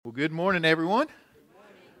Well, good morning, everyone.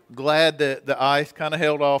 Glad that the ice kind of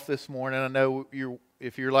held off this morning. I know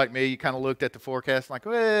if you're like me, you kind of looked at the forecast like,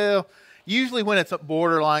 well, usually when it's a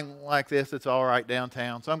borderline like this, it's all right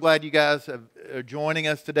downtown. So I'm glad you guys are joining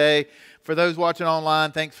us today. For those watching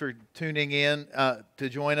online, thanks for tuning in to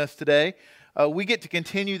join us today. We get to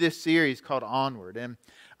continue this series called Onward. And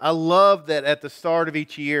I love that at the start of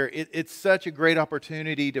each year, it's such a great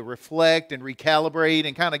opportunity to reflect and recalibrate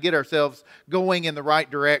and kind of get ourselves going in the right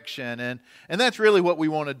direction. And that's really what we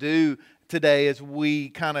want to do today as we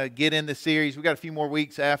kind of get in the series. We've got a few more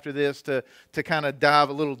weeks after this to kind of dive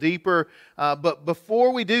a little deeper. But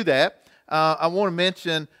before we do that, I want to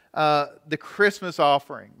mention the Christmas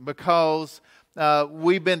offering, because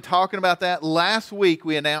we've been talking about that. Last week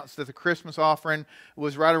we announced that the Christmas offering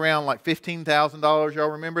was right around like $15,000. Y'all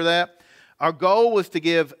remember that? Our goal was to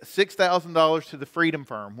give $6,000 to the Freedom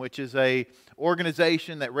Firm, which is a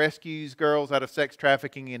organization that rescues girls out of sex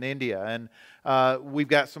trafficking in India. And we've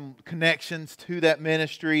got some connections to that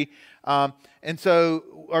ministry. And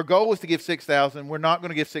so our goal was to give $6,000. We're not going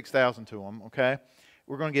to give $6,000 to them, okay?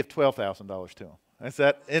 We're going to give $12,000 to them.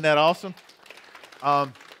 Isn't that awesome?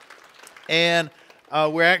 And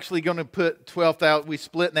we're actually going to put $12,000. We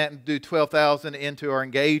split that and do $12,000 into our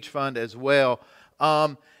Engage fund as well.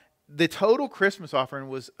 The total Christmas offering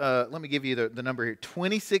was, let me give you the number here,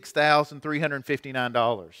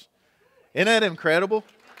 $26,359. Isn't that incredible?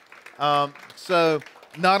 So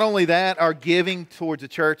not only that, our giving towards the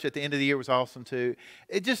church at the end of the year was awesome too.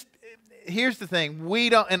 Here's the thing: we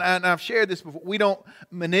don't, and I've shared this before. We don't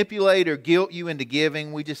manipulate or guilt you into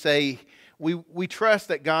giving. We just say, We trust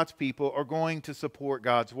that God's people are going to support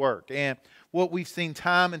God's work. And what we've seen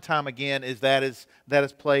time and time again is that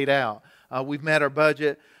has played out. We've met our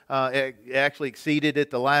budget. It actually exceeded it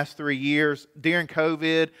the last 3 years. During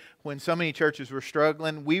COVID, when so many churches were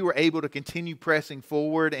struggling, we were able to continue pressing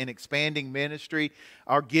forward and expanding ministry.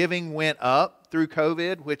 Our giving went up through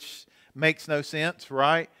COVID, which makes no sense,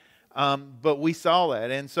 right? But we saw that.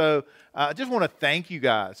 And so I just want to thank you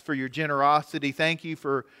guys for your generosity. Thank you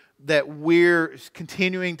for that we're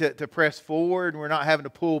continuing to press forward. We're not having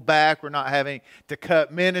to pull back. We're not having to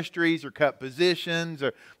cut ministries or cut positions.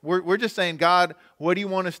 Or we're just saying, God, what do you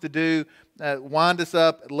want us to do? Wind us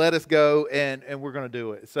up, let us go, and we're going to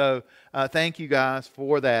do it. So thank you guys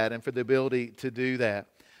for that and for the ability to do that.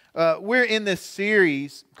 We're in this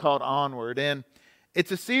series called Onward, and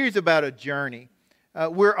it's a series about a journey.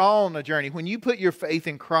 We're all on a journey. When you put your faith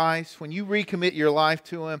in Christ, when you recommit your life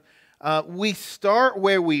to Him, we start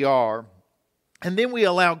where we are, and then we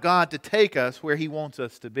allow God to take us where He wants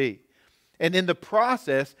us to be. And in the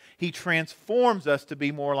process, He transforms us to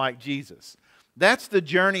be more like Jesus. That's the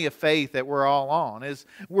journey of faith that we're all on.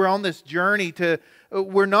 We're on this journey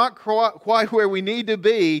we're not quite where we need to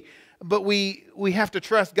be, but we have to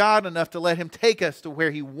trust God enough to let Him take us to where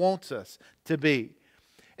He wants us to be.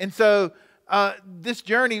 And so this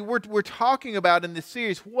journey we're talking about in this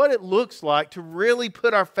series, what it looks like to really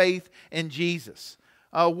put our faith in Jesus.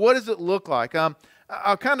 What does it look like? I'll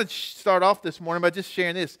kind of start off this morning by just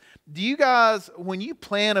sharing this. Do you guys, when you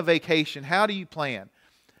plan a vacation, how do you plan?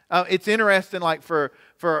 It's interesting, like for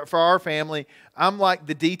our family, I'm like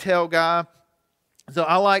the detail guy. So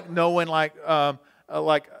I like knowing like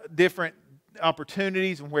different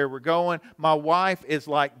opportunities and where we're going. My wife is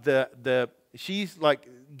like she's like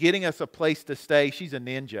getting us a place to stay. She's a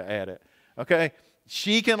ninja at it, okay?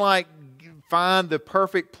 She can like find the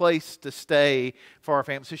perfect place to stay for our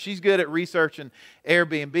family. So she's good at researching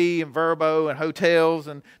Airbnb and Vrbo and hotels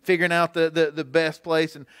and figuring out the best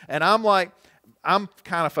place. And I'm like, I'm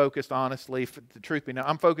kind of focused, honestly, the truth be known,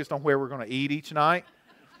 I'm focused on where we're going to eat each night.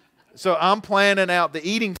 So I'm planning out the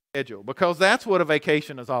eating schedule, because that's what a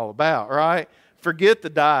vacation is all about, right? Forget the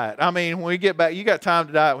diet. I mean, when we get back, you got time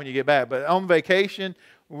to diet when you get back. But on vacation,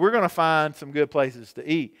 we're going to find some good places to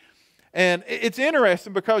eat. And it's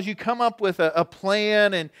interesting because you come up with a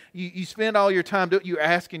plan, and you spend all your time you're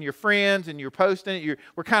asking your friends and you're posting it.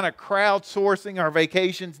 We're kind of crowdsourcing our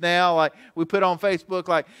vacations now. Like we put on Facebook,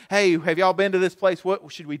 like, hey, have y'all been to this place?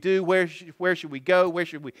 What should we do? Where should we go? Where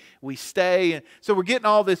should we stay? And so we're getting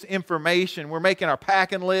all this information. We're making our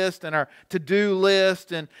packing list and our to-do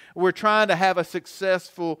list, and we're trying to have a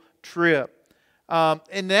successful trip.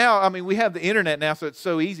 And now, I mean, we have the internet now, so it's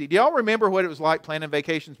so easy. Do y'all remember what it was like planning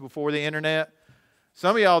vacations before the internet?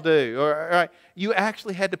 Some of y'all do. Or you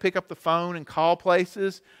actually had to pick up the phone and call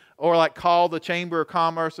places, or like call the Chamber of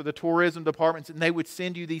Commerce or the tourism departments, and they would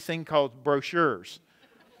send you these things called brochures.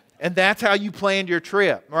 And that's how you planned your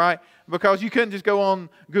trip, right? Because you couldn't just go on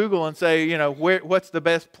Google and say, what's the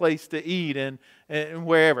best place to eat and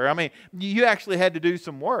wherever. I mean, you actually had to do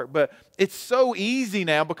some work. But it's so easy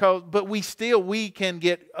now but we can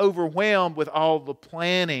get overwhelmed with all the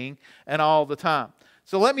planning and all the time.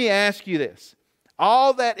 So let me ask you this.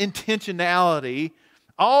 All that intentionality,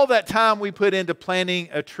 all that time we put into planning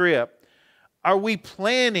a trip, are we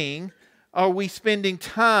spending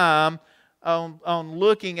time on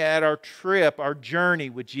looking at our trip, our journey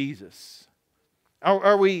with Jesus?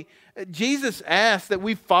 Jesus asked that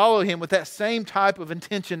we follow Him with that same type of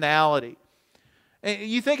intentionality. And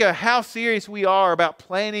you think of how serious we are about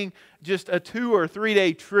planning just a 2 or 3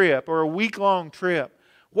 day trip or a week-long trip.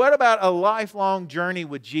 What about a lifelong journey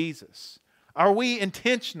with Jesus? Are we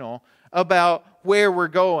intentional about where we're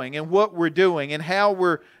going and what we're doing and how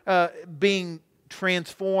we're being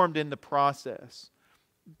transformed in the process?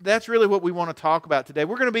 That's really what we want to talk about today.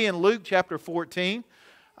 We're going to be in Luke chapter 14.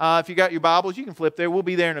 If you got your Bibles, you can flip there. We'll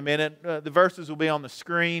be there in a minute. The verses will be on the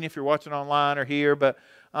screen if you're watching online or here. But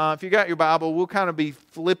if you got your Bible, we'll kind of be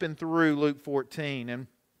flipping through Luke 14. And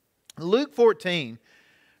Luke 14,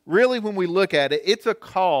 really when we look at it, it's a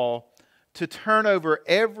call to turn over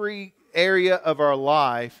every area of our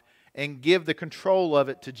life and give the control of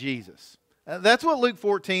it to Jesus. That's what Luke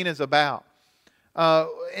 14 is about.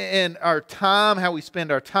 And our time, how we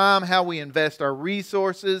spend our time, how we invest our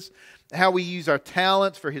resources, how we use our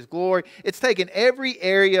talents for His glory. It's taking every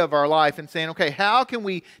area of our life and saying, okay, how can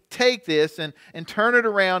we take this and turn it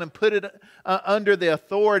around and put it under the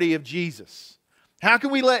authority of Jesus? How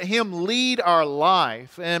can we let Him lead our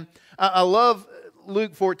life? And I love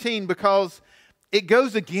Luke 14 because it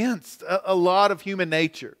goes against a lot of human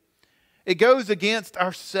nature. It goes against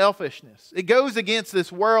our selfishness. It goes against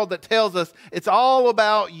this world that tells us it's all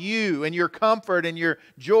about you and your comfort and your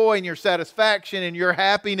joy and your satisfaction and your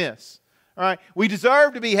happiness. All right? We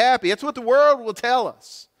deserve to be happy. That's what the world will tell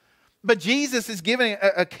us. But Jesus is giving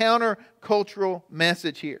a counter-cultural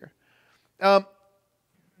message here.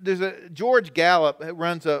 There's George Gallup who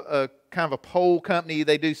runs a kind of a poll company.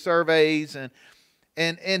 They do surveys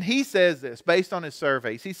and he says this based on his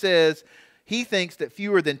surveys. He says he thinks that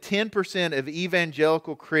fewer than 10% of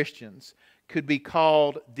evangelical Christians could be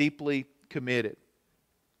called deeply committed.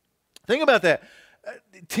 Think about that.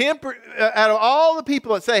 Out of all the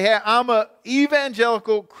people that say, hey, I'm an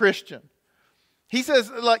evangelical Christian, he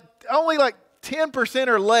says only 10%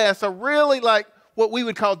 or less are really what we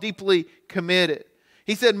would call deeply committed.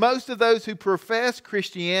 He said most of those who profess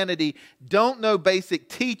Christianity don't know basic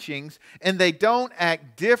teachings and they don't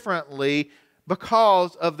act differently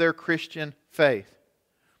because of their Christian faith.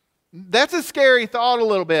 That's a scary thought a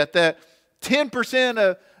little bit, that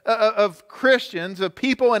 10% of Christians, of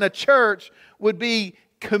people in a church, would be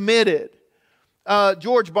committed.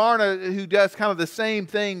 George Barna, who does kind of the same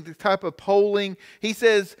thing, the type of polling, he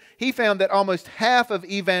says he found that almost half of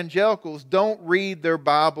evangelicals don't read their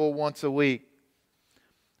Bible once a week.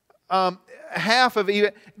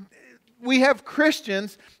 We have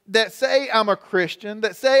Christians that say I'm a Christian,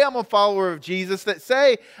 that say I'm a follower of Jesus, that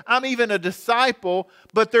say I'm even a disciple,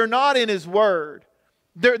 but they're not in His Word.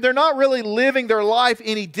 They're not really living their life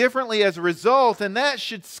any differently as a result, and that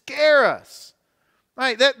should scare us.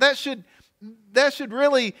 Right? That should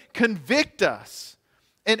really convict us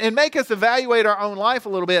and make us evaluate our own life a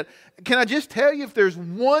little bit. Can I just tell you, if there's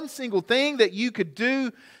one single thing that you could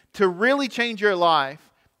do to really change your life,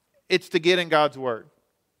 it's to get in God's Word.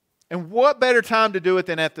 And what better time to do it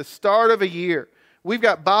than at the start of a year? We've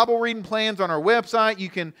got Bible reading plans on our website. You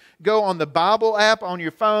can go on the Bible app on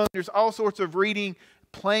your phone. There's all sorts of reading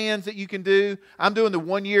plans that you can do. I'm doing the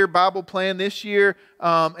 1-year Bible plan this year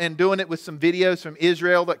and doing it with some videos from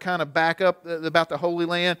Israel that kind of back up about the Holy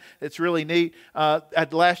Land. It's really neat.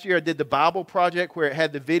 Last year I did the Bible Project where it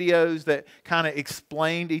had the videos that kind of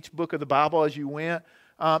explained each book of the Bible as you went.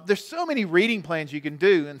 There's so many reading plans you can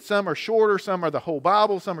do, and some are shorter, some are the whole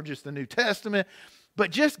Bible, some are just the New Testament,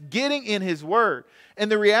 but just getting in His Word.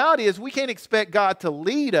 And the reality is we can't expect God to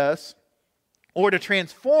lead us or to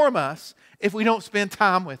transform us if we don't spend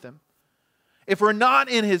time with Him. If we're not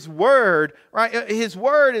in His Word, right? His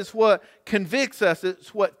Word is what convicts us,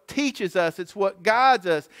 it's what teaches us, it's what guides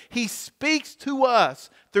us. He speaks to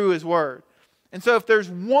us through His Word. And so if there's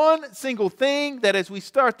one single thing that as we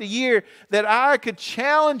start the year that I could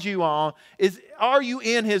challenge you on is, are you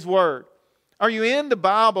in His Word? Are you in the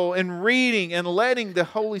Bible and reading and letting the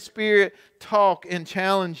Holy Spirit talk and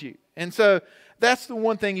challenge you? And so that's the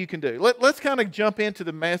one thing you can do. Let's kind of jump into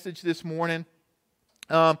the message this morning.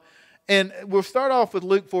 And we'll start off with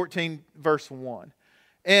Luke 14, verse 1.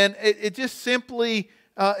 And it just simply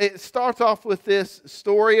it starts off with this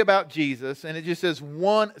story about Jesus, and it just says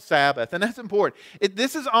one Sabbath. And that's important.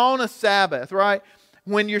 This is on a Sabbath, right?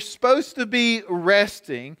 When you're supposed to be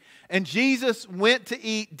resting, and Jesus went to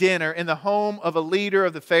eat dinner in the home of a leader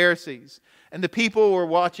of the Pharisees, and the people were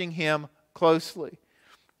watching him closely.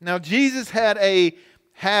 Now, Jesus had a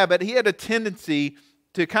habit, he had a tendency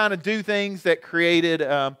to kind of do things that created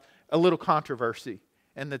a little controversy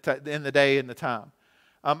in the day and the time.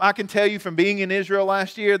 I can tell you from being in Israel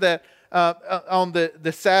last year that on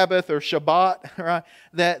the Sabbath or Shabbat, right,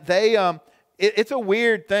 that it's a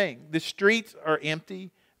weird thing. The streets are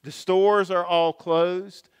empty. The stores are all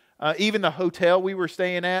closed. Even the hotel we were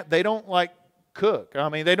staying at, they don't cook. I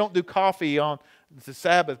mean, they don't do coffee on the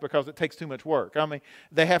Sabbath because it takes too much work. I mean,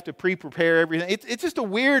 they have to pre-prepare everything. It's just a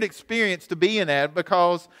weird experience to be in that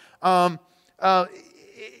because,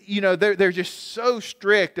 they're just so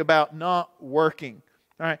strict about not working.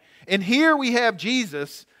 All right. And here we have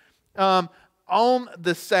Jesus on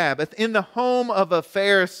the Sabbath in the home of a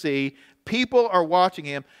Pharisee. People are watching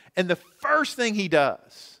him. And the first thing he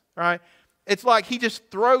does, right, it's like he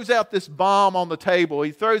just throws out this bomb on the table.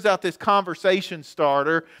 He throws out this conversation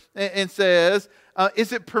starter and says,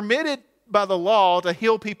 is it permitted by the law to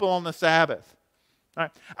heal people on the Sabbath? All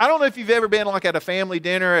right. I don't know if you've ever been at a family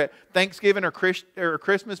dinner at Thanksgiving or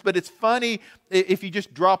Christmas, but it's funny if you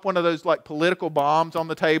just drop one of those political bombs on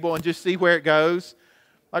the table and just see where it goes.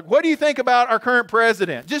 What do you think about our current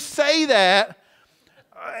president? Just say that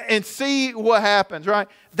and see what happens, right?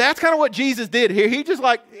 That's kind of what Jesus did here. He just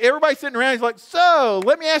everybody's sitting around, he's like, so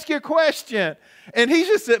let me ask you a question. And he's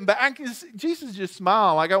just sitting back. Jesus just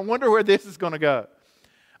smiled I wonder where this is going to go.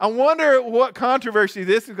 I wonder what controversy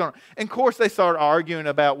this is going to... And of course, they start arguing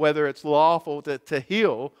about whether it's lawful to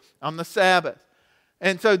heal on the Sabbath.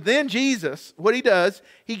 And so then Jesus, what he does,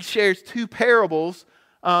 he shares two parables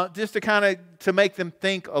just to make them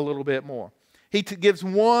think a little bit more. He gives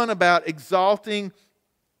one about exalting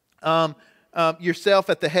yourself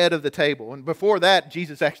at the head of the table. And before that,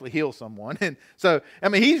 Jesus actually heals someone. And so,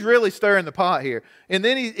 he's really stirring the pot here. And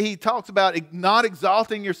then he talks about not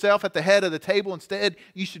exalting yourself at the head of the table. Instead,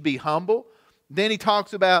 you should be humble. Then he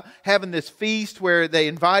talks about having this feast where they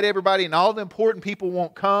invite everybody and all the important people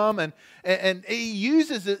won't come. And he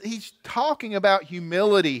uses it, he's talking about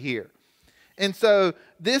humility here. And so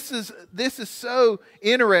this is so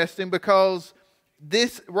interesting because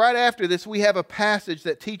right after this, we have a passage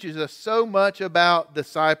that teaches us so much about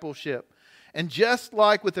discipleship. And just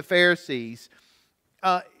like with the Pharisees,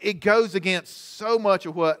 it goes against so much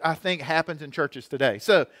of what I think happens in churches today.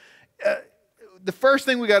 So the first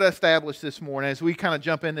thing we got to establish this morning as we kind of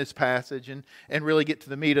jump in this passage and really get to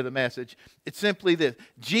the meat of the message, it's simply this.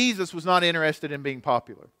 Jesus was not interested in being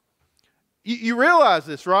popular. You realize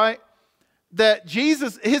this, right? That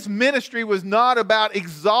Jesus, his ministry was not about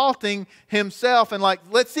exalting himself and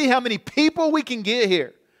let's see how many people we can get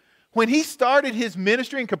here. When he started his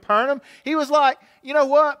ministry in Capernaum, he was like, you know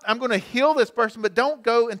what? I'm going to heal this person, but don't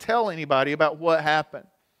go and tell anybody about what happened.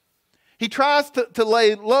 He tries to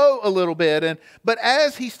lay low a little bit, but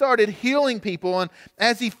as he started healing people and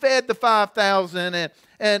as he fed the 5,000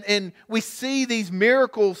 and we see these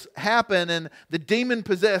miracles happen and the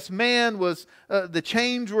demon-possessed man was, the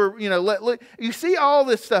chains were, you see all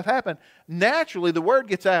this stuff happen. Naturally, the word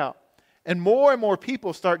gets out and more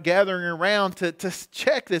people start gathering around to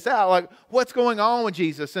check this out. What's going on with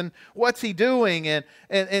Jesus and what's he doing?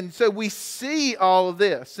 And so we see all of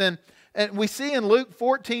this. And we see in Luke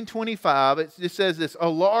 14:25, it just says this, a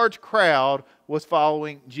large crowd was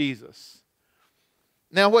following Jesus.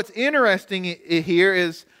 Now what's interesting here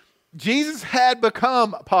is Jesus had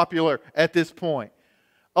become popular at this point.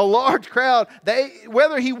 A large crowd,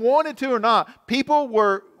 whether he wanted to or not, people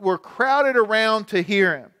were crowded around to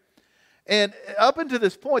hear him. And up until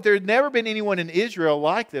this point, there had never been anyone in Israel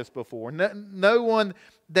like this before. No one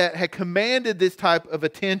that had commanded this type of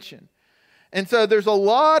attention. And so there's a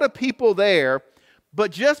lot of people there,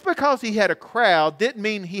 but just because he had a crowd didn't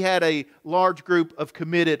mean he had a large group of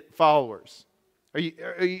committed followers. Are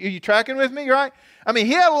you tracking with me, right?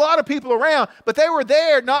 He had a lot of people around, but they were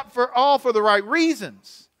there not for the right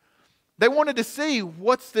reasons. They wanted to see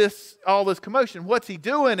all this commotion. What's he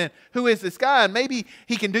doing and who is this guy? And maybe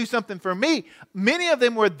he can do something for me. Many of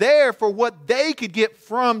them were there for what they could get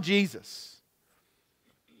from Jesus.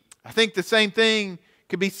 I think the same thing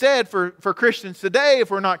could be said for Christians today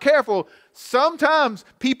if we're not careful. Sometimes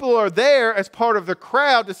people are there as part of the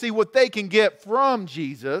crowd to see what they can get from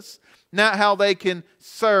Jesus, not how they can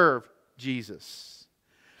serve Jesus.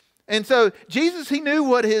 And so Jesus, he knew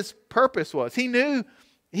what his purpose was. He knew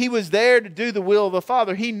he was there to do the will of the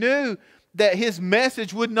Father. He knew that his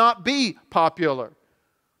message would not be popular.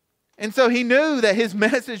 And so he knew that his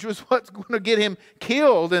message was what's going to get him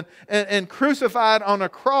killed and crucified on a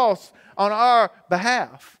cross on our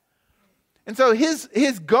behalf. And so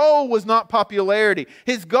his goal was not popularity.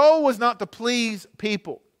 His goal was not to please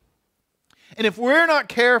people. And if we're not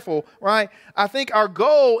careful, right, I think our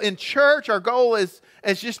goal in church, our goal as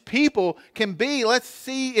just people can be, let's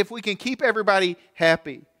see if we can keep everybody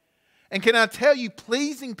happy. And can I tell you,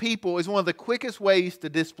 pleasing people is one of the quickest ways to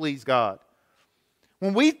displease God.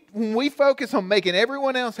 When we focus on making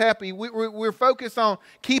everyone else happy, we're focused on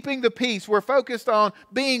keeping the peace. We're focused on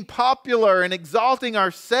being popular and exalting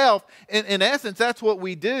ourselves. In essence, that's what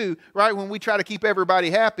we do, right? When we try to keep everybody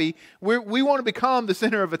happy, we want to become the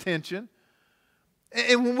center of attention.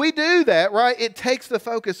 And when we do that, right, it takes the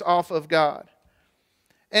focus off of God.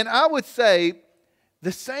 And I would say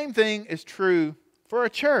the same thing is true for a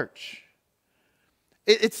church.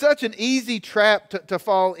 It's such an easy trap to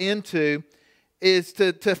fall into, is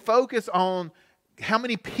to focus on how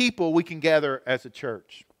many people we can gather as a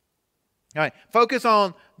church. All right, focus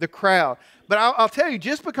on the crowd. But I'll tell you,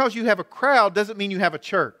 just because you have a crowd doesn't mean you have a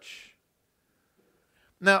church.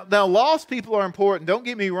 Now, lost people are important, don't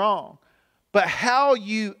get me wrong. But how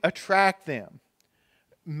you attract them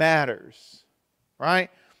matters, right?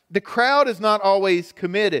 The crowd is not always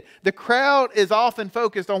committed. The crowd is often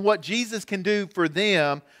focused on what Jesus can do for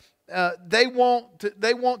them. They want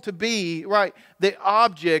to be, right, the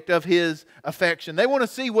object of his affection. They want to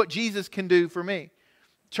see what Jesus can do for me.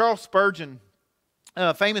 Charles Spurgeon,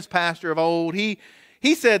 a famous pastor of old, he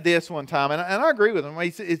said this one time, and I agree with him.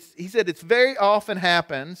 He said, "It's very often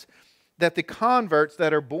happens that the converts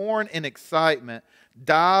that are born in excitement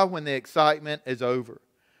die when the excitement is over.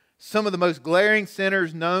 Some of the most glaring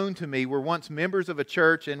sinners known to me were once members of a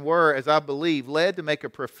church and were, as I believe, led to make a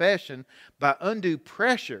profession by undue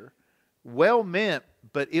pressure, well meant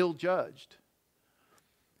but ill judged."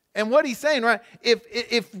 And what he's saying, right,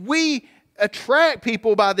 if we attract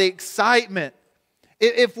people by the excitement,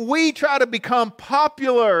 if we try to become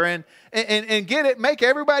popular and get it, make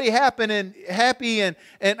everybody happy, and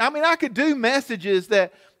I mean, I could do messages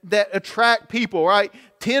that attract people, right?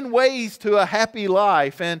 10 ways to a happy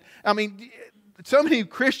life. And I mean, so many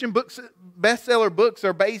Christian books, bestseller books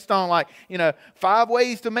are based on 5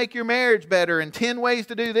 ways to make your marriage better and 10 ways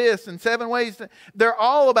to do this and 7 ways to, they're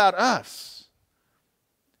all about us.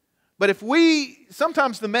 But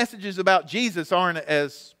sometimes the messages about Jesus aren't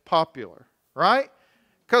as popular, right?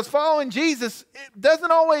 Because following Jesus, it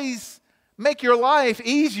doesn't always make your life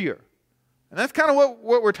easier. And that's kind of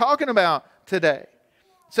what we're talking about today.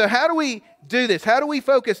 So how do we do this? How do we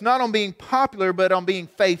focus not on being popular, but on being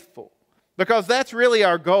faithful? Because that's really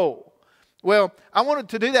our goal. Well, I wanted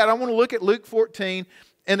to do that. I want to look at Luke 14,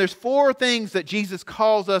 and there's 4 things that Jesus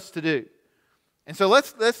calls us to do. And so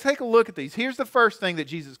let's take a look at these. Here's the first thing that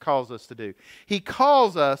Jesus calls us to do. He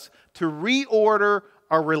calls us to reorder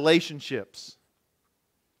our relationships.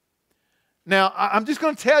 Now, I'm just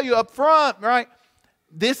going to tell you up front, right?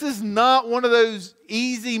 This is not one of those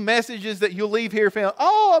easy messages that you'll leave here feeling,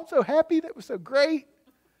 "Oh, I'm so happy, that was so great."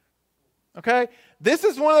 Okay? This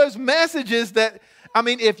is one of those messages that, I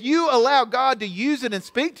mean, if you allow God to use it and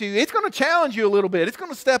speak to you, it's going to challenge you a little bit. It's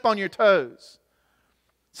going to step on your toes.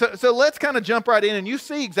 So let's kind of jump right in, and you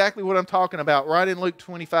see exactly what I'm talking about right in Luke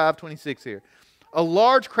 25:26 here. A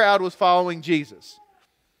large crowd was following Jesus.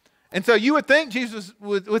 And so you would think Jesus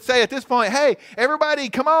would say at this point, "Hey, everybody,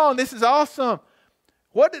 come on, this is awesome."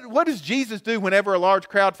 What does Jesus do whenever a large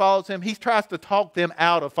crowd follows him? He tries to talk them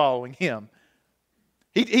out of following him.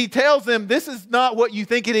 He tells them, this is not what you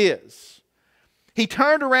think it is. He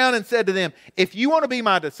turned around and said to them, "If you want to be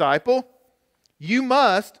my disciple, you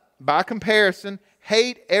must, by comparison,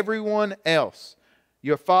 hate everyone else.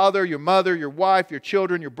 Your father, your mother, your wife, your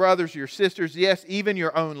children, your brothers, your sisters, yes, even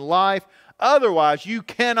your own life. Otherwise, you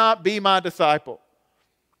cannot be my disciple."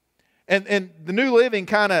 And the New Living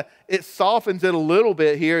it softens it a little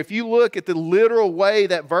bit here. If you look at the literal way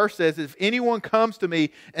that verse says, "If anyone comes to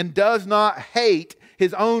me and does not hate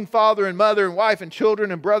his own father and mother and wife and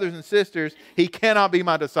children and brothers and sisters, he cannot be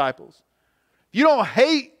my disciples." If you don't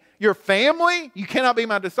hate your family, you cannot be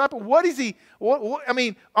my disciple. What is he? I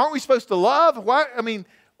mean, aren't we supposed to love? Why? I mean,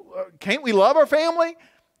 can't we love our family?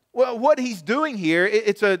 Well, what he's doing here,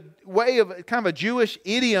 it's a way of kind of a Jewish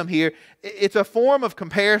idiom here. It's a form of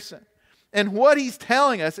comparison. And what he's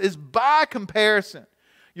telling us is, by comparison,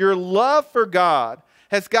 your love for God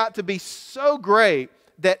has got to be so great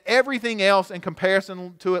that everything else in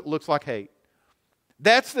comparison to it looks like hate.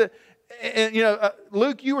 That's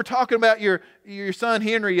Luke, you were talking about your son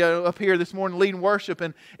Henry up here this morning leading worship,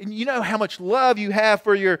 and you know how much love you have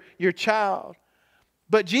for your child.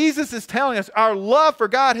 But Jesus is telling us our love for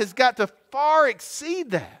God has got to far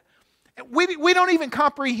exceed that. We don't even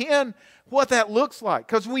comprehend what that looks like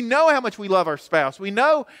because we know how much we love our spouse. We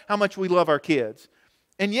know how much we love our kids.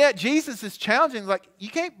 And yet Jesus is challenging, like, you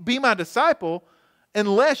can't be my disciple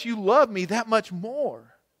unless you love me that much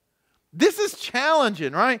more. This is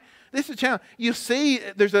challenging, right? This is a challenge. You see,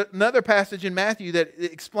 there's another passage in Matthew that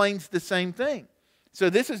explains the same thing. So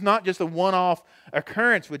this is not just a one-off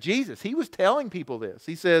occurrence with Jesus. He was telling people this.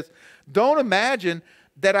 He says, don't imagine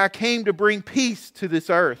that I came to bring peace to this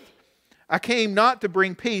earth. I came not to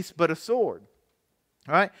bring peace, but a sword.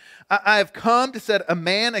 All right? I have come to set a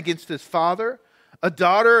man against his father, a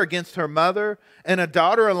daughter against her mother, and a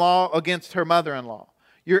daughter-in-law against her mother-in-law.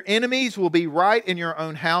 Your enemies will be right in your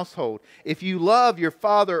own household. If you love your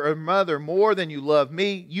father or mother more than you love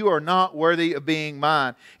me, you are not worthy of being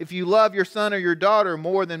mine. If you love your son or your daughter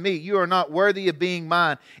more than me, you are not worthy of being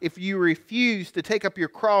mine. If you refuse to take up your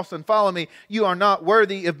cross and follow me, you are not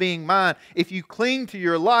worthy of being mine. If you cling to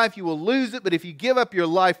your life, you will lose it. But if you give up your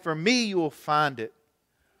life for me, you will find it.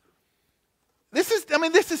 This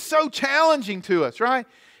is so challenging to us, right?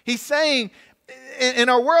 He's saying, and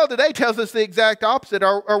our world today tells us the exact opposite.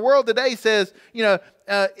 Our world today says,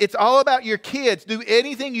 it's all about your kids. Do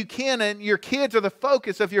anything you can, and your kids are the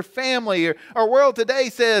focus of your family. Our world today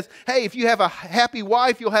says, hey, if you have a happy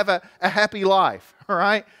wife, you'll have a happy life, all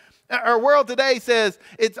right? Our world today says,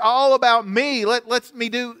 it's all about me. Let me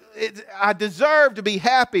do it. I deserve to be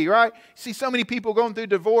happy, right? You see so many people going through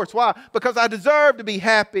divorce. Why? Because I deserve to be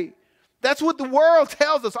happy. That's what the world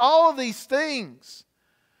tells us, all of these things.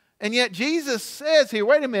 And yet Jesus says here,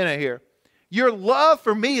 wait a minute here. Your love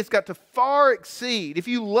for me has got to far exceed. If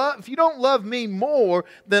you don't love me more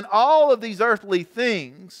than all of these earthly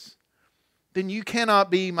things, then you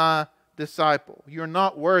cannot be my disciple. You're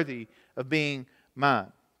not worthy of being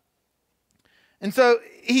mine. And so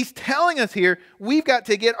he's telling us here, we've got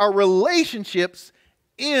to get our relationships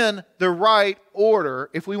in the right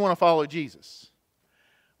order if we want to follow Jesus.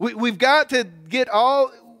 We've got to get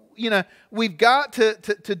all... we've got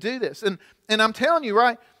to do this. And I'm telling you,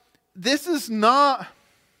 right, this is not,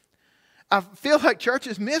 I feel like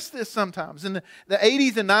churches miss this sometimes. In the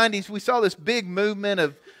 80s and 90s, we saw this big movement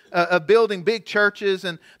of building big churches,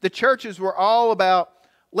 and the churches were all about,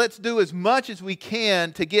 let's do as much as we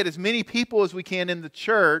can to get as many people as we can in the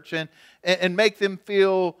church and make them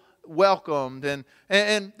feel welcomed.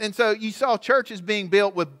 And so you saw churches being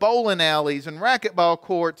built with bowling alleys and racquetball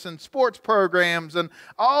courts and sports programs and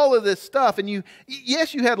all of this stuff. And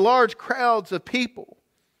yes, you had large crowds of people.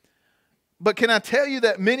 But can I tell you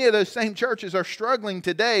that many of those same churches are struggling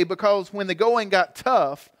today because when the going got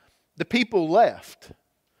tough, the people left.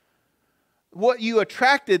 What you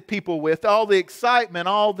attracted people with, all the excitement,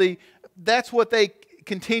 that's what they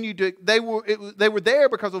continued to, they were there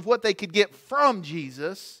because of what they could get from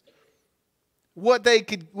Jesus. What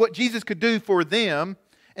Jesus could do for them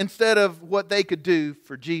instead of what they could do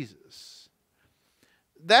for Jesus.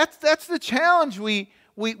 That's the challenge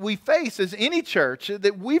we face as any church,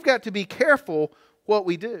 that we've got to be careful what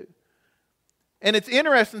we do. And it's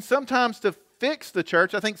interesting sometimes to fix the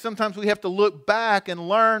church. I think sometimes we have to look back and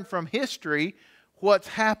learn from history what's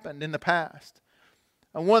happened in the past.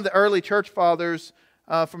 And one of the early church fathers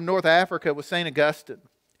from North Africa was St. Augustine.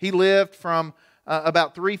 He lived from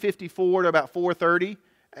about 354 to about 430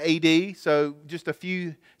 AD, so just a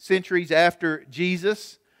few centuries after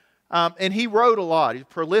Jesus. And he wrote a lot. He's a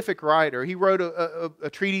prolific writer. He wrote a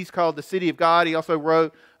treatise called The City of God. He also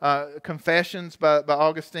wrote Confessions by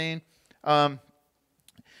Augustine.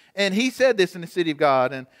 And he said this in The City of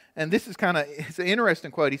God, and this is it's an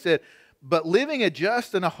interesting quote. He said, "But living a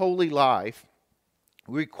just and a holy life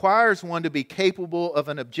requires one to be capable of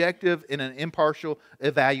an objective and an impartial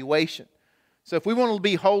evaluation." So if we want to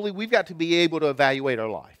be holy, we've got to be able to evaluate our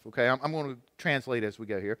life. Okay, I'm going to translate as we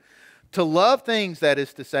go here. To love things, that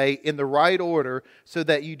is to say, in the right order, so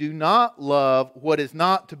that you do not love what is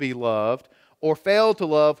not to be loved, or fail to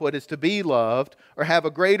love what is to be loved, or have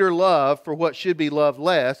a greater love for what should be loved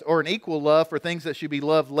less, or an equal love for things that should be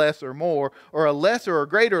loved less or more, or a lesser or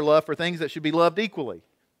greater love for things that should be loved equally.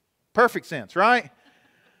 Perfect sense, right?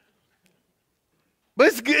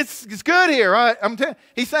 But it's good here, right?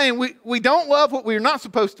 He's saying we don't love what we're not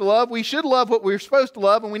supposed to love. We should love what we're supposed to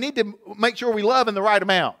love, and we need to make sure we love in the right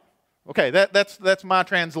amount. Okay, that's my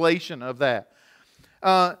translation of that.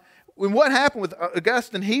 When what happened with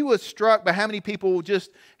Augustine, he was struck by how many people just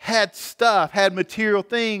had stuff, had material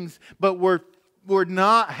things, but were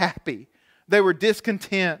not happy. They were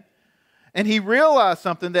discontent. And he realized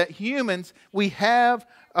something, that humans, we have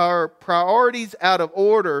our priorities out of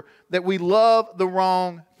order, that we love the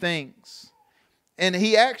wrong things. And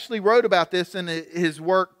he actually wrote about this in his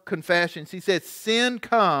work, Confessions. He said, sin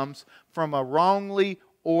comes from a wrongly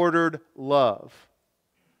ordered love.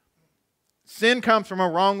 Sin comes from a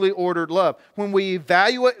wrongly ordered love. When we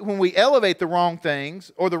elevate the wrong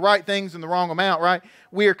things or the right things in the wrong amount, right,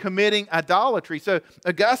 we are committing idolatry. So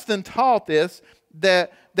Augustine taught this,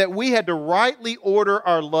 that we had to rightly order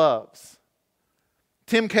our loves.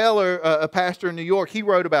 Tim Keller, a pastor in New York, he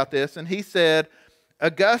wrote about this, and he said,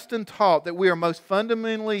 Augustine taught that we are most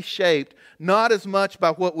fundamentally shaped not as much by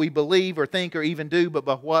what we believe or think or even do, but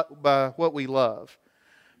by what we love.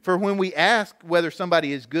 For when we ask whether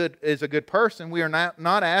somebody is a good person, we are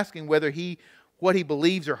not asking what he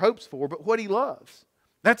believes or hopes for, but what he loves.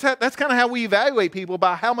 That's kind of how we evaluate people,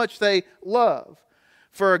 by how much they love.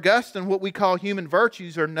 For Augustine, what we call human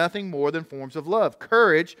virtues are nothing more than forms of love.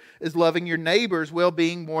 Courage is loving your neighbor's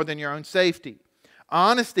well-being more than your own safety.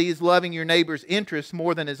 Honesty is loving your neighbor's interests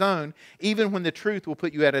more than his own, even when the truth will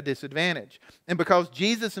put you at a disadvantage. And because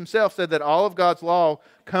Jesus himself said that all of God's law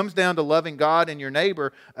comes down to loving God and your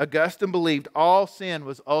neighbor, Augustine believed all sin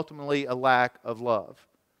was ultimately a lack of love.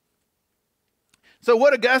 So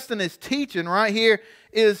what Augustine is teaching right here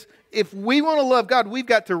is, if we want to love God, we've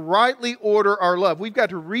got to rightly order our love. We've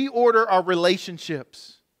got to reorder our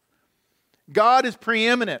relationships. God is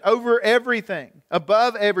preeminent over everything,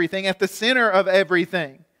 above everything, at the center of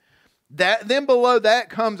everything. Then below that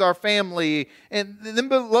comes our family, and then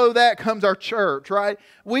below that comes our church, right?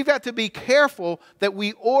 We've got to be careful that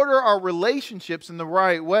we order our relationships in the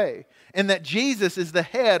right way, and that Jesus is the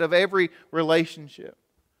head of every relationship.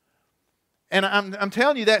 And I'm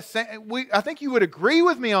telling you that, I think you would agree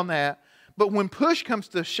with me on that, but when push comes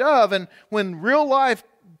to shove, and when real life,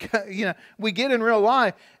 we get in real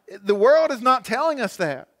life, the world is not telling us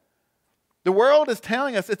that. The world is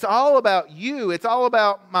telling us it's all about you. It's all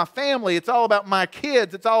about my family. It's all about my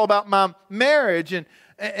kids. It's all about my marriage.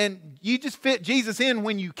 And you just fit Jesus in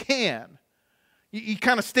when you can. You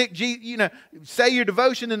kind of stick, say your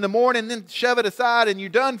devotion in the morning, then shove it aside and you're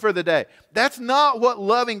done for the day. That's not what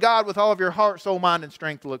loving God with all of your heart, soul, mind, and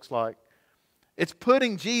strength looks like. It's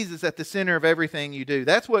putting Jesus at the center of everything you do.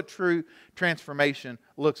 That's what true transformation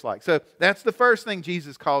looks like. So that's the first thing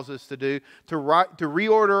Jesus calls us to do, to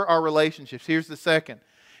reorder our relationships. Here's the second.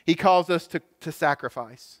 He calls us to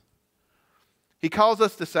sacrifice. He calls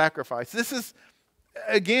us to sacrifice. This is,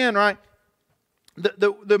 again, right,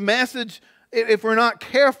 the message, if we're not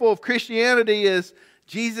careful, of Christianity is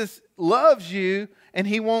Jesus loves you and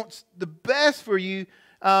He wants the best for you.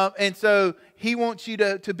 And so He wants you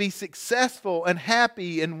to be successful and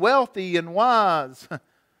happy and wealthy and wise.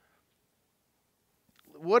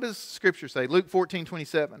 What does Scripture say? Luke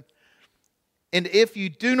 14:27. And if you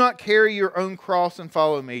do not carry your own cross and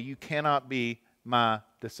follow me, you cannot be my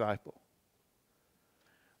disciple.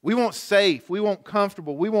 We want safe. We want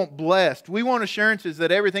comfortable. We want blessed. We want assurances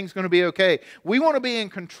that everything's going to be okay. We want to be in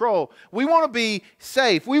control. We want to be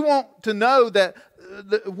safe. We want to know that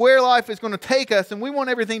where life is going to take us, and we want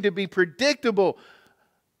everything to be predictable.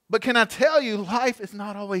 But can I tell you, life is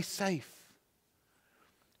not always safe.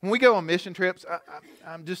 When we go on mission trips,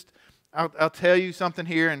 I'll tell you something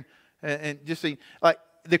here, and just see, like,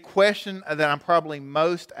 the question that I'm probably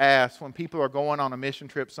most asked when people are going on a mission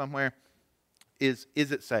trip somewhere is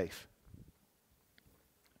it safe?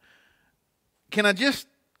 Can I just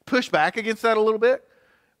push back against that a little bit?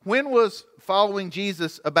 When was following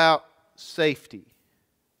Jesus about safety?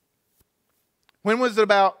 When was it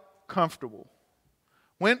about comfortable?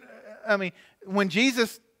 When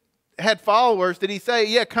Jesus had followers, did He say,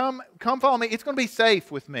 yeah, come follow me. It's going to be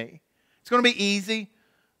safe with me. It's going to be easy.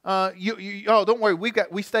 Don't worry.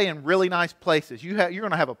 We stay in really nice places. You're going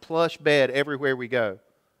to have a plush bed everywhere we go.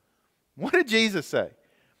 What did Jesus say?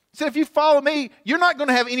 He said, if you follow me, you're not going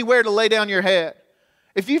to have anywhere to lay down your head.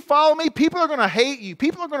 If you follow me, people are going to hate you.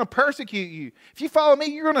 People are going to persecute you. If you follow me,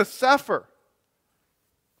 you're going to suffer.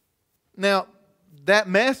 Now, that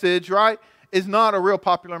message, right, is not a real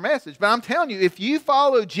popular message. But I'm telling you, if you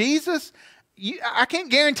follow Jesus, I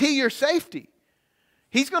can't guarantee your safety.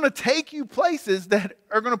 He's going to take you places that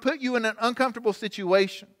are going to put you in an uncomfortable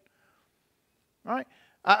situation. Right?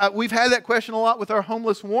 We've had that question a lot with our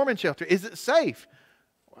homeless warming shelter. Is it safe?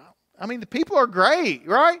 Well, the people are great,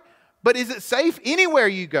 right? But is it safe anywhere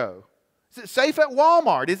you go? Is it safe at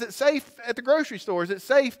Walmart? Is it safe at the grocery store? Is it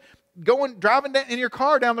safe driving in your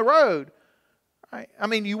car down the road? Right?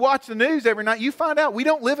 You watch the news every night, you find out we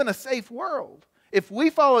don't live in a safe world. If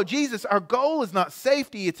we follow Jesus, our goal is not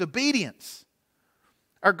safety, it's obedience.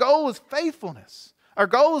 Our goal is faithfulness. Our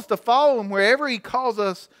goal is to follow Him wherever He calls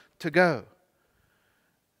us to go.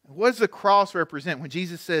 What does the cross represent? When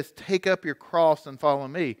Jesus says, take up your cross and follow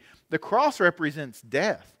me, The cross represents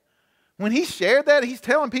death. When he shared that, he's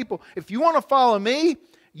telling people, if you want to follow me,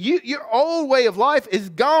 your old way of life is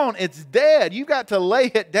gone. It's dead. You've got to lay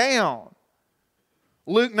it down.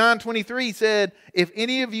 Luke 9:23 said, if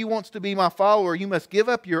any of you wants to be my follower, you must give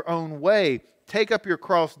up your own way, take up your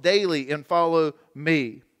cross daily, and follow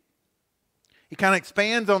me. He kind of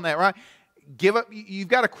expands on that, right? Give up. You've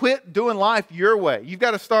got to quit doing life your way. You've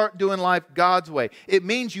got to start doing life God's way. It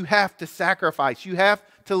means you have to sacrifice. You have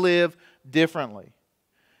to live differently.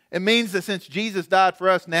 It means that since Jesus died for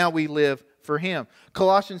us, now we live for Him.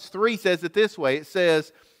 Colossians 3 says it this way. It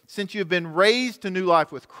says, since you've been raised to new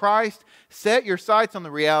life with Christ, set your sights on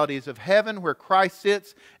the realities of heaven where Christ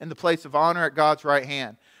sits in the place of honor at God's right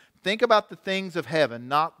hand. Think about the things of heaven,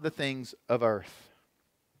 not the things of earth.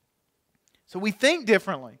 So we think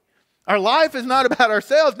differently. Our life is not about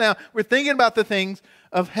ourselves now. We're thinking about the things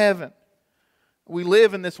of heaven. We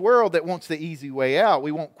live in this world that wants the easy way out.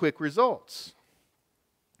 We want quick results.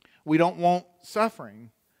 We don't want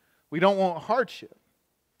suffering. We don't want hardship.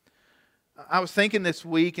 I was thinking this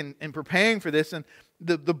week and preparing for this, and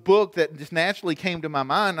the book that just naturally came to my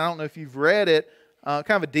mind, I don't know if you've read it, kind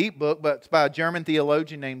of a deep book, but it's by a German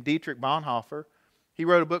theologian named Dietrich Bonhoeffer. He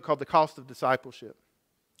wrote a book called The Cost of Discipleship.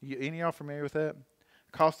 Any of y'all familiar with that?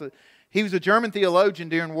 He was a German theologian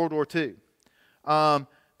during World War II.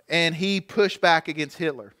 And he pushed back against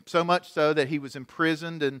Hitler, so much so that he was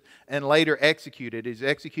imprisoned and later executed. He was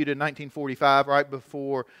executed in 1945, right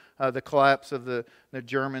before the collapse of the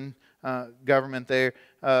German government there.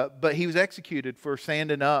 But he was executed for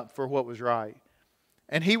standing up for what was right.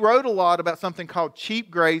 And he wrote a lot about something called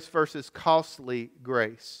cheap grace versus costly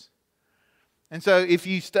grace. And so if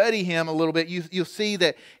you study him a little bit, you'll see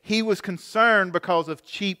that he was concerned because of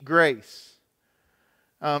cheap grace.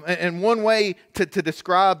 And one way to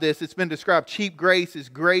describe this, it's been described, cheap grace is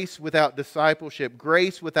grace without discipleship,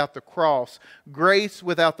 grace without the cross, grace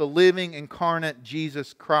without the living incarnate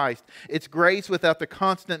Jesus Christ. It's grace without the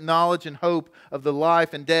constant knowledge and hope of the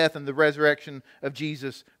life and death and the resurrection of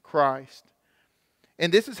Jesus Christ.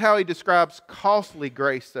 And this is how he describes costly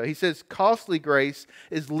grace, though. He says costly grace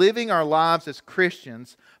is living our lives as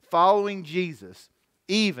Christians, following Jesus,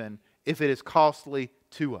 even if it is costly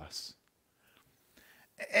to us.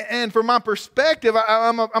 And from my perspective,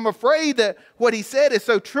 I'm afraid that what he said is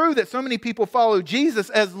so true, that so many people follow Jesus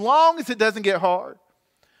as long as it doesn't get hard.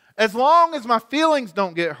 As long as my feelings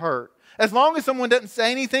don't get hurt. As long as someone doesn't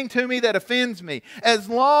say anything to me that offends me. As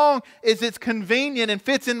long as it's convenient and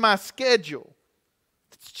fits in my schedule.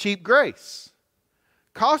 It's cheap grace.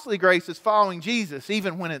 Costly grace is following Jesus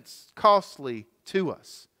even when it's costly to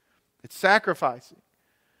us. It's sacrificing.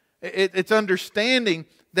 It's understanding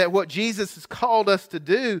that what Jesus has called us to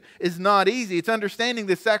do is not easy. It's understanding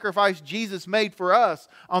the sacrifice Jesus made for us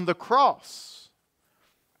on the cross.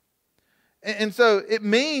 And so it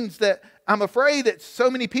means that I'm afraid that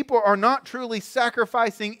so many people are not truly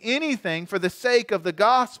sacrificing anything for the sake of the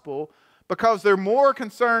gospel because they're more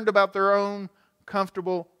concerned about their own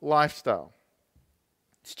comfortable lifestyle.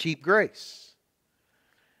 It's cheap grace.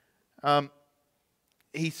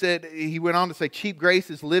 He went on to say, cheap grace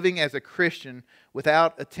is living as a Christian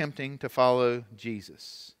without attempting to follow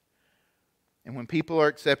Jesus. And when people are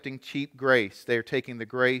accepting cheap grace, they are taking the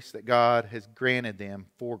grace that God has granted them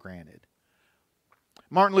for granted.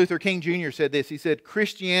 Martin Luther King Jr. said this. He said,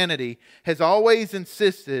 Christianity has always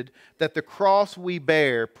insisted that the cross we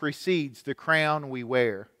bear precedes the crown we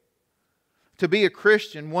wear. To be a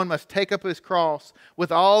Christian, one must take up his cross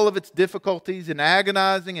with all of its difficulties and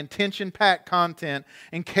agonizing and tension-packed content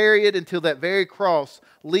and carry it until that very cross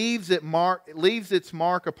leaves its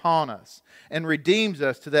mark upon us and redeems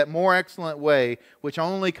us to that more excellent way which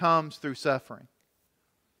only comes through suffering.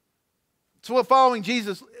 So what following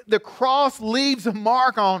Jesus, the cross leaves a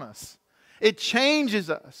mark on us. It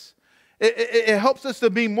changes us. It helps us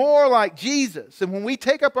to be more like Jesus. And when we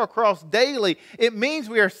take up our cross daily, it means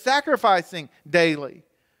we are sacrificing daily.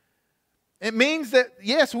 It means that,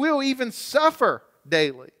 yes, we'll even suffer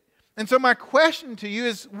daily. And so my question to you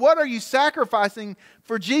is, what are you sacrificing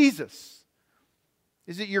for Jesus?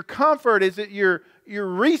 Is it your comfort? Is it your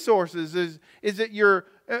resources? Is it your...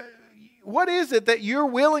 what is it that you're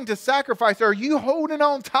willing to sacrifice? Are you holding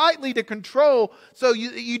on tightly to control so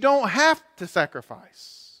you don't have to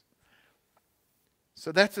sacrifice?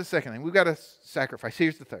 So that's the second thing. We've got to sacrifice.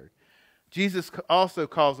 Here's the third. Jesus also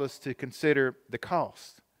calls us to consider the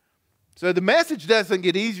cost. So the message doesn't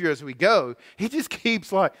get easier as we go. He just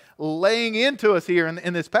keeps laying into us here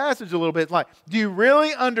in this passage a little bit. Like, do you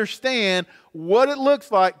really understand what it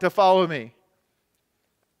looks like to follow me?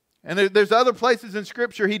 And there's other places in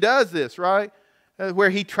Scripture he does this, right? where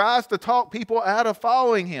he tries to talk people out of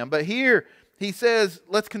following him. But here he says,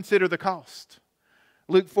 let's consider the cost.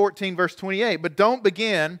 Luke 14, verse 28, but don't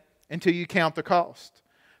begin until you count the cost.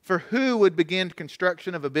 For who would begin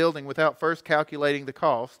construction of a building without first calculating the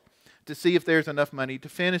cost to see if there's enough money to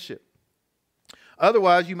finish it?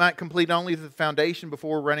 Otherwise, you might complete only the foundation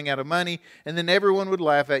before running out of money, and then everyone would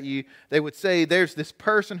laugh at you. They would say, there's this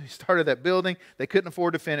person who started that building. They couldn't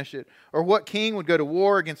afford to finish it. Or what king would go to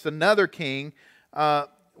war against another king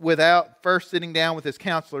without first sitting down with his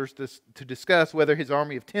counselors to discuss whether his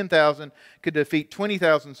army of 10,000 could defeat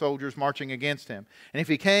 20,000 soldiers marching against him? And if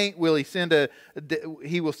he can't,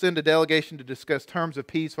 he will send a delegation to discuss terms of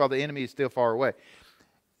peace while the enemy is still far away.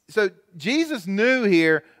 So Jesus knew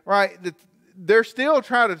here, right, that they're still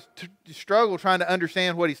trying to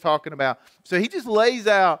understand what he's talking about. So he just lays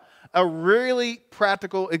out a really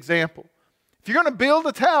practical example. If you're going to build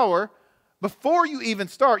a tower, before you even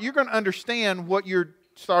start, you're going to understand what you're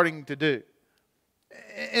starting to do.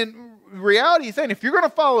 And reality is saying, if you're going to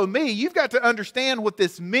follow me, you've got to understand what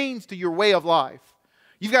this means to your way of life.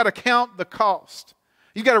 You've got to count the cost.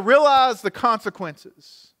 You've got to realize the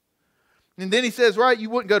consequences. And then he says, right, you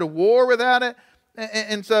wouldn't go to war without it.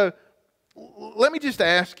 And so let me just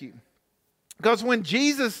ask you, because when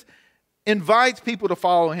Jesus invites people to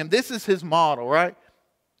follow him, this is his model, right?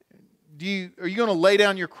 Are you going to lay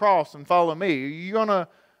down your cross and follow me? Are you going to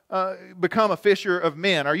become a fisher of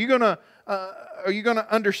men? Are you going to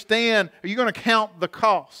understand? Are you going to count the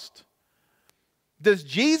cost? Does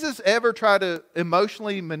Jesus ever try to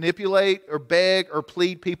emotionally manipulate or beg or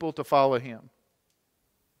plead people to follow him?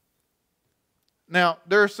 Now,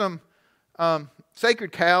 there are some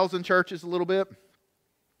sacred cows in churches a little bit,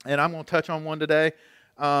 and I'm going to touch on one today.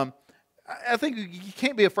 I think you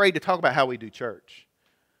can't be afraid to talk about how we do church.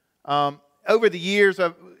 Over the years,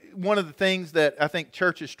 one of the things that I think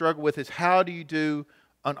churches struggle with is how do you do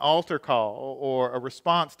an altar call or a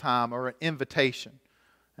response time or an invitation?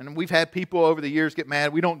 And we've had people over the years get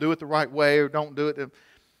mad, we don't do it the right way or don't do it.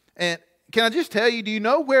 And can I just tell you, do you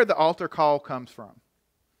know where the altar call comes from?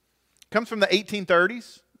 It comes from the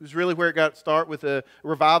 1830s. It was really where it got started with a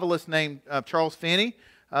revivalist named Charles Finney,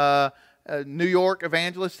 a New York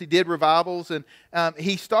evangelist. He did revivals, and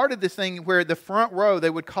he started this thing where the front row, they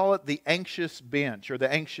would call it the anxious bench or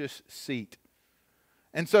the anxious seat.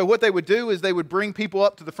 And so what they would do is they would bring people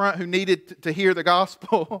up to the front who needed to hear the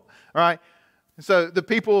gospel, right? And so the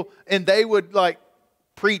people, and they would like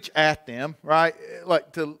preach at them, right?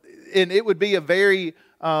 And it would be a very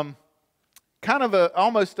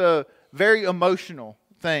almost a very emotional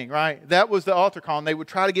thing, right? That was the altar call, and they would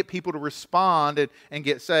try to get people to respond and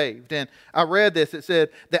get saved. And I read this. It said,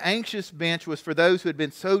 the anxious bench was for those who had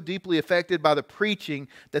been so deeply affected by the preaching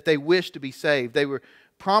that they wished to be saved. They were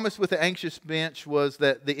promised with the anxious bench was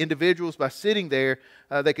that the individuals, by sitting there,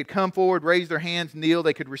 they could come forward, raise their hands, kneel,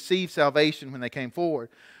 they could receive salvation when they came forward.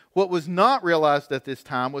 What was not realized at this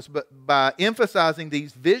time was by emphasizing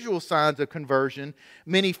these visual signs of conversion,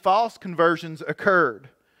 many false conversions occurred.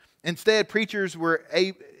 Instead, preachers were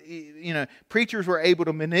able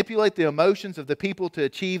to manipulate the emotions of the people to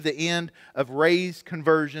achieve the end of raised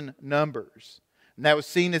conversion numbers. And that was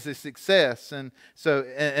seen as a success. And so,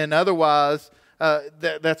 and otherwise,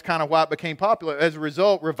 that's kind of why it became popular. As a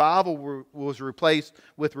result, revival was replaced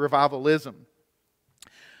with revivalism.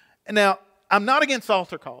 And now, I'm not against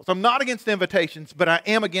altar calls. I'm not against invitations, but I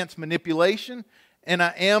am against manipulation, and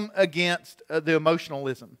I am against the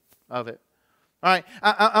emotionalism of it. All right,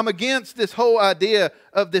 I'm against this whole idea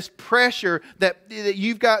of this pressure that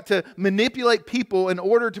you've got to manipulate people in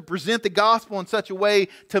order to present the gospel in such a way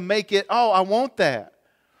to make it, oh, I want that.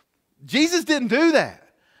 Jesus didn't do that.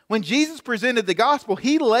 When Jesus presented the gospel,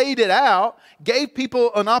 he laid it out, gave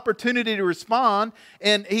people an opportunity to respond,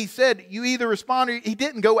 and he said, you either respond or he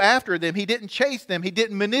didn't go after them. He didn't chase them. He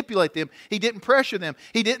didn't manipulate them. He didn't pressure them.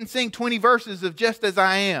 He didn't sing 20 verses of Just As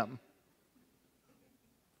I Am.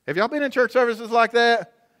 Have y'all been in church services like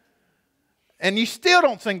that? And you still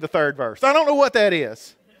don't sing the third verse. I don't know what that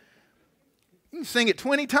is. You can sing it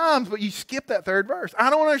 20 times, but you skip that third verse. I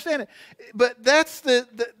don't understand it. But that's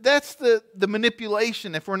the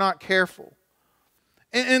manipulation if we're not careful.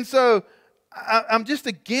 And so I'm just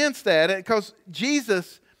against that because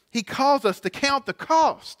Jesus, he calls us to count the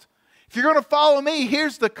cost. If you're going to follow me,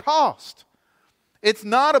 here's the cost. It's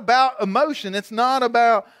not about emotion. It's not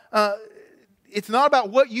about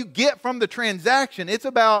what you get from the transaction. It's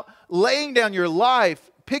about laying down your life,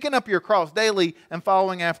 picking up your cross daily, and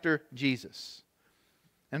following after Jesus.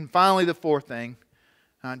 And finally, the fourth thing,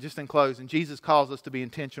 just in closing, Jesus calls us to be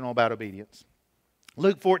intentional about obedience.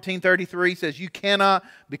 Luke 14:33 says, you cannot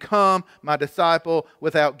become my disciple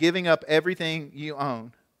without giving up everything you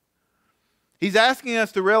own. He's asking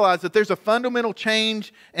us to realize that there's a fundamental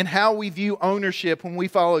change in how we view ownership when we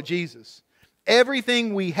follow Jesus.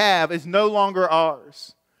 Everything we have is no longer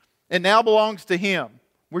ours. It now belongs to Him.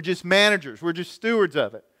 We're just managers. We're just stewards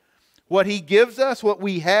of it. What He gives us, what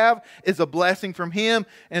we have, is a blessing from Him,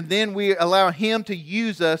 and then we allow Him to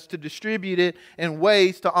use us to distribute it in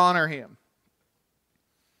ways to honor Him.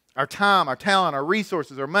 Our time, our talent, our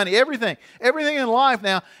resources, our money, everything in life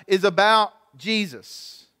now is about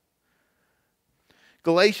Jesus.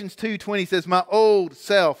 Galatians 2:20 says, my old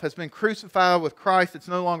self has been crucified with Christ. It's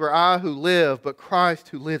no longer I who live, but Christ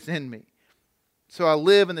who lives in me. So I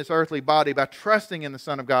live in this earthly body by trusting in the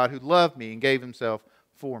Son of God who loved me and gave Himself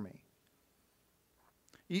for me.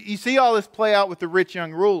 You see all this play out with the rich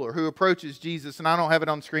young ruler who approaches Jesus, and I don't have it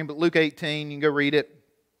on the screen, but Luke 18, you can go read it.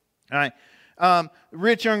 All right. The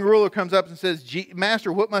rich young ruler comes up and says,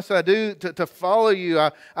 Master, what must I do to follow you?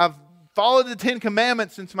 I've followed the 10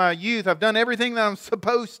 Commandments since my youth. I've done everything that I'm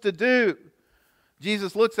supposed to do.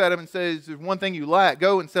 Jesus looks at him and says, there's one thing you lack.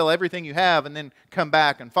 Go and sell everything you have and then come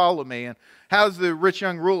back and follow me. And how's the rich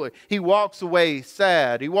young ruler? He walks away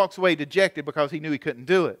sad. He walks away dejected because he knew he couldn't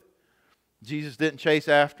do it. Jesus didn't chase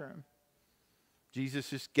after him. Jesus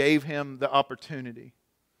just gave him the opportunity.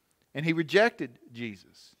 And he rejected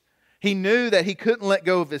Jesus. He knew that he couldn't let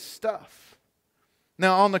go of his stuff.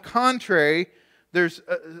 Now, on the contrary, there's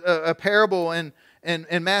a parable in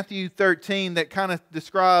Matthew 13 that kind of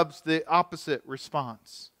describes the opposite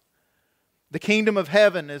response. The kingdom of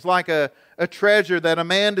heaven is like a treasure that a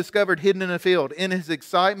man discovered hidden in a field. In his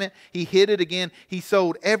excitement, he hid it again. He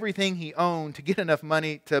sold everything he owned to get enough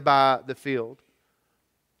money to buy the field.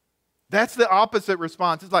 That's the opposite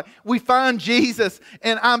response. It's like, we find Jesus,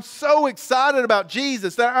 and I'm so excited about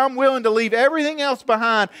Jesus that I'm willing to leave everything else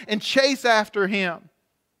behind and chase after Him.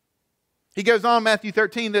 He goes on, Matthew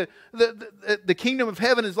 13, the kingdom of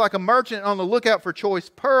heaven is like a merchant on the lookout for choice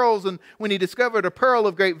pearls. And when he discovered a pearl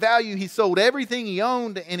of great value, he sold everything he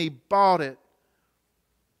owned and he bought it.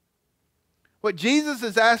 What Jesus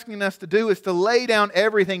is asking us to do is to lay down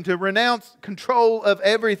everything, to renounce control of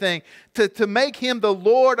everything, to make Him the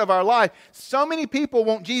Lord of our life. So many people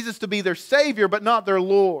want Jesus to be their Savior, but not their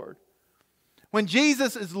Lord. When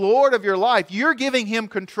Jesus is Lord of your life, you're giving Him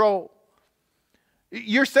control.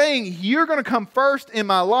 You're saying, you're going to come first in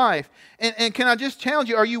my life. And can I just challenge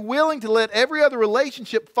you, are you willing to let every other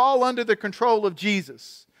relationship fall under the control of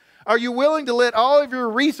Jesus? Are you willing to let all of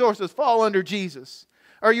your resources fall under Jesus?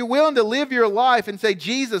 Are you willing to live your life and say,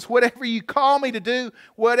 Jesus, whatever you call me to do,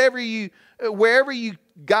 wherever you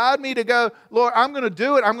guide me to go, Lord, I'm going to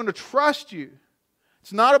do it. I'm going to trust you.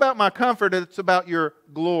 It's not about my comfort, it's about your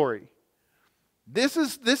glory. This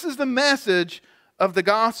is the message of the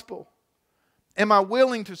gospel. Am I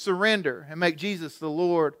willing to surrender and make Jesus the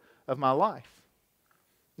Lord of my life?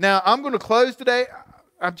 Now, I'm going to close today.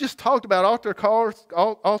 I've just talked about altar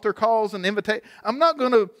calls and invitation. I'm not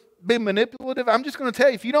going to be manipulative. I'm just going to tell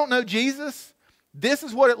you, if you don't know Jesus, this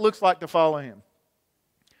is what it looks like to follow Him.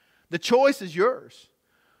 The choice is yours.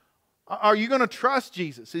 Are you going to trust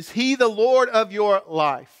Jesus? Is He the Lord of your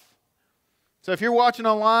life? So if you're watching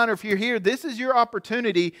online or if you're here, this is your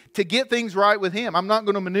opportunity to get things right with Him. I'm not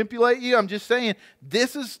going to manipulate you. I'm just saying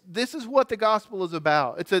this is what the gospel is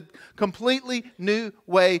about. It's a completely new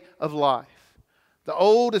way of life. The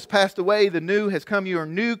old has passed away. The new has come. You are a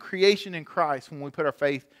new creation in Christ when we put our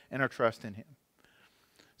faith and our trust in Him.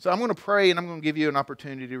 So I'm going to pray and I'm going to give you an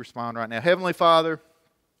opportunity to respond right now. Heavenly Father,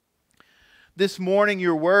 this morning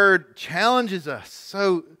your word challenges us.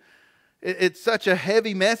 So it's such a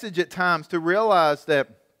heavy message at times to realize that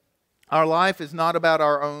our life is not about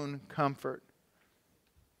our own comfort,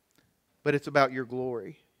 but it's about your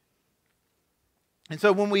glory. And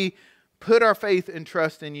so when we put our faith and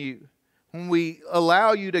trust in you, when we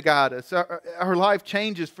allow you to guide us, our life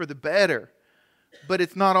changes for the better, but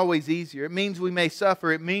it's not always easier. It means we may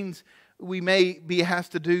suffer. It means we may be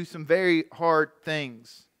asked to do some very hard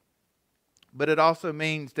things. But it also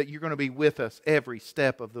means that you're going to be with us every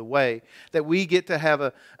step of the way. That we get to have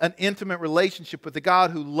an intimate relationship with the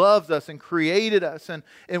God who loves us and created us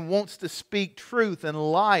and wants to speak truth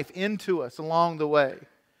and life into us along the way.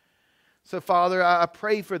 So, Father, I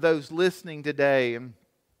pray for those listening today and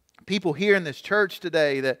people here in this church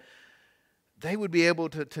today that they would be able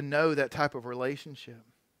to know that type of relationship.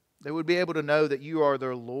 They would be able to know that you are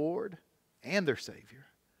their Lord and their Savior.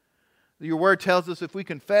 Your word tells us if we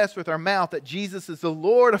confess with our mouth that Jesus is the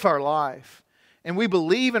Lord of our life, and we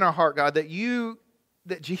believe in our heart, God,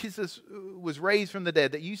 that Jesus was raised from the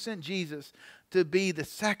dead, that you sent Jesus to be the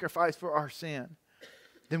sacrifice for our sin,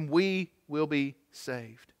 then we will be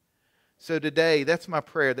saved. So today, that's my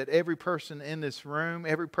prayer, that every person in this room,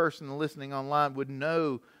 every person listening online would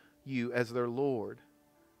know you as their Lord.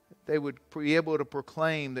 They would be able to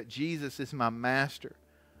proclaim that Jesus is my master.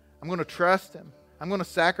 I'm going to trust Him. I'm going to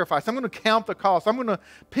sacrifice. I'm going to count the cost. I'm going to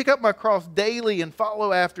pick up my cross daily and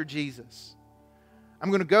follow after Jesus. I'm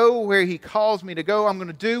going to go where He calls me to go. I'm going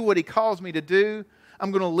to do what He calls me to do.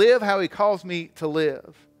 I'm going to live how He calls me to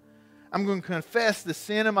live. I'm going to confess the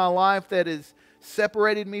sin in my life that has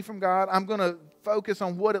separated me from God. I'm going to focus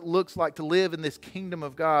on what it looks like to live in this kingdom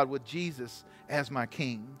of God with Jesus as my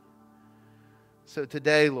King. So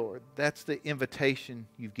today, Lord, that's the invitation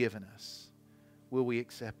You've given us. Will we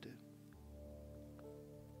accept it?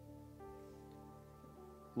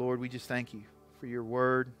 Lord, we just thank You for Your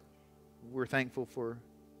word. We're thankful for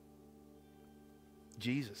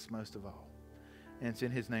Jesus most of all. And it's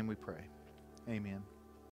in His name we pray. Amen.